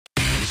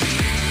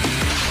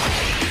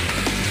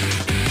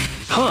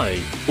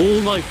Hi, all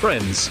my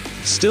friends,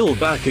 still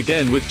back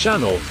again with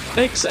channel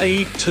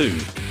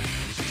Exaditwo.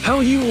 How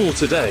are you all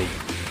today?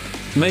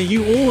 May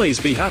you always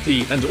be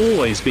happy and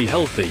always be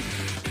healthy.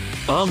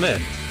 Amen.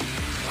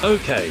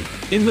 Okay,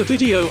 in the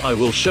video I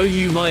will show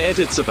you my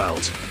edits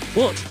about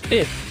what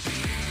if.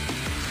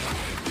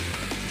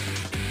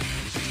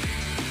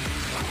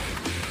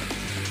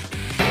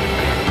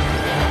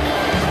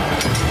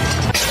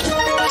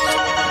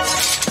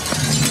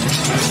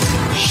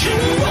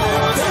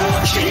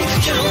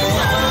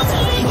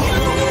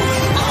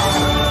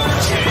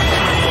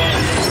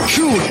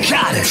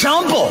 Kuwagata,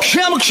 Tonbo,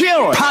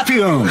 Kamakiri,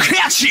 Papillon,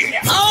 Hachi,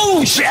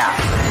 Ohsama.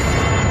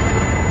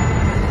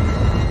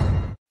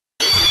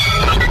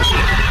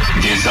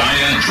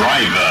 Desire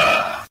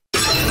driver.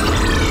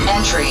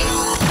 Entry.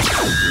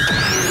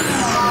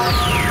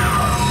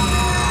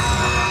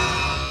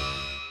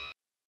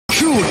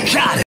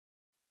 Kuwagata.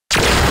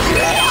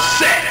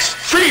 Set.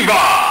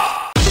 Fever.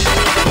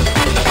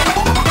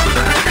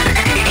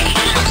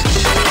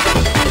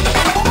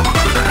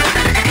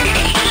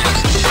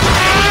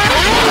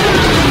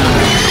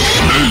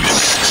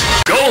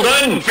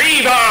 Golden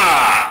Fever!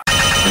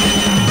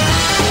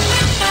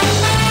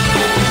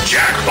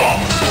 Jackpot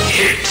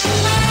hit!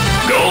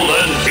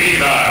 Golden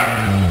Fever!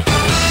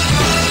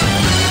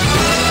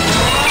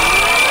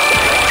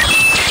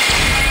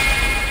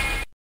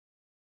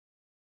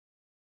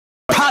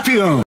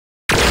 Papillon.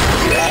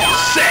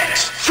 Set!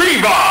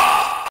 Fever!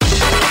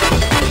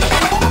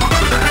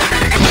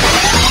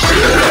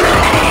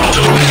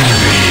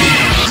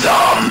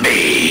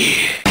 Zombie!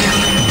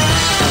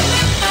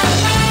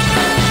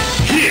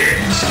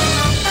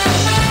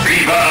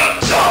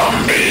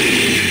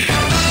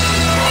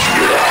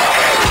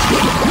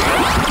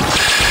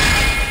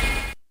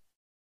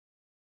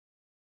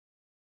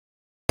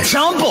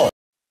 Tonbo.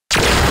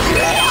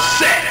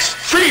 Set!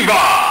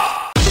 Fever!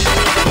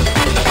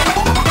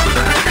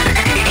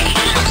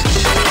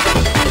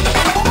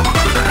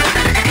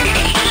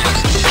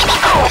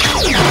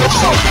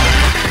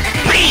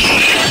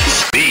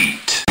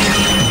 Beat!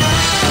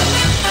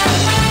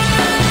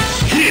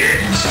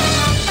 Hit!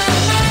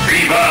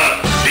 Fever!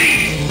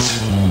 Beat!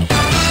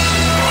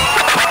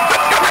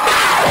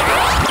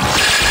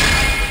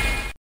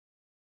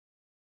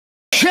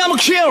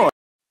 Kamakiri.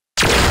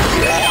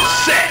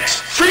 Set!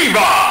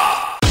 Fever!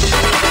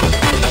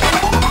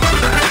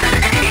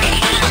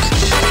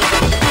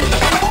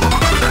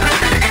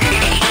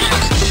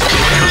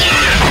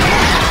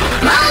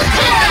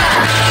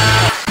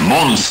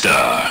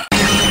 Monster!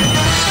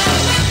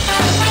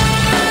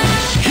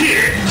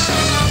 Hit!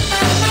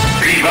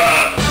 Fever!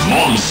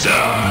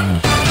 Monster!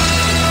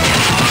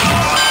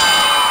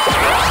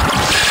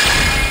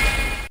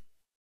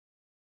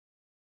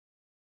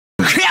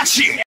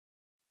 Hachi.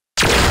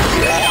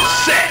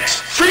 Set!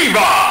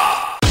 Fever!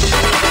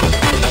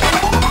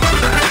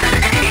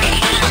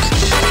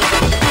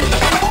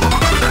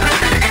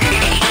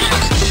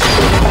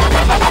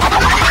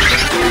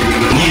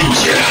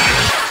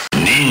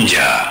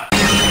 Ninja!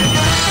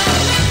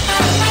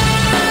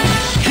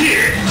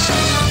 Hit!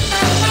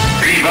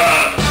 Fever!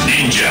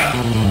 Ninja!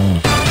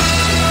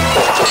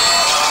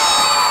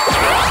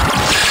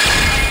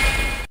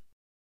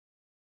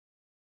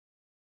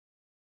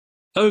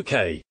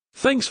 Okay,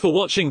 thanks for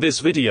watching this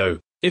video.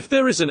 If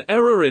there is an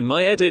error in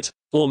my edit,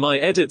 or my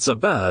edits are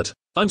bad,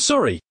 I'm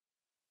sorry.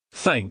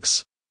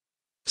 Thanks.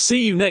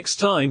 See you next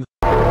time.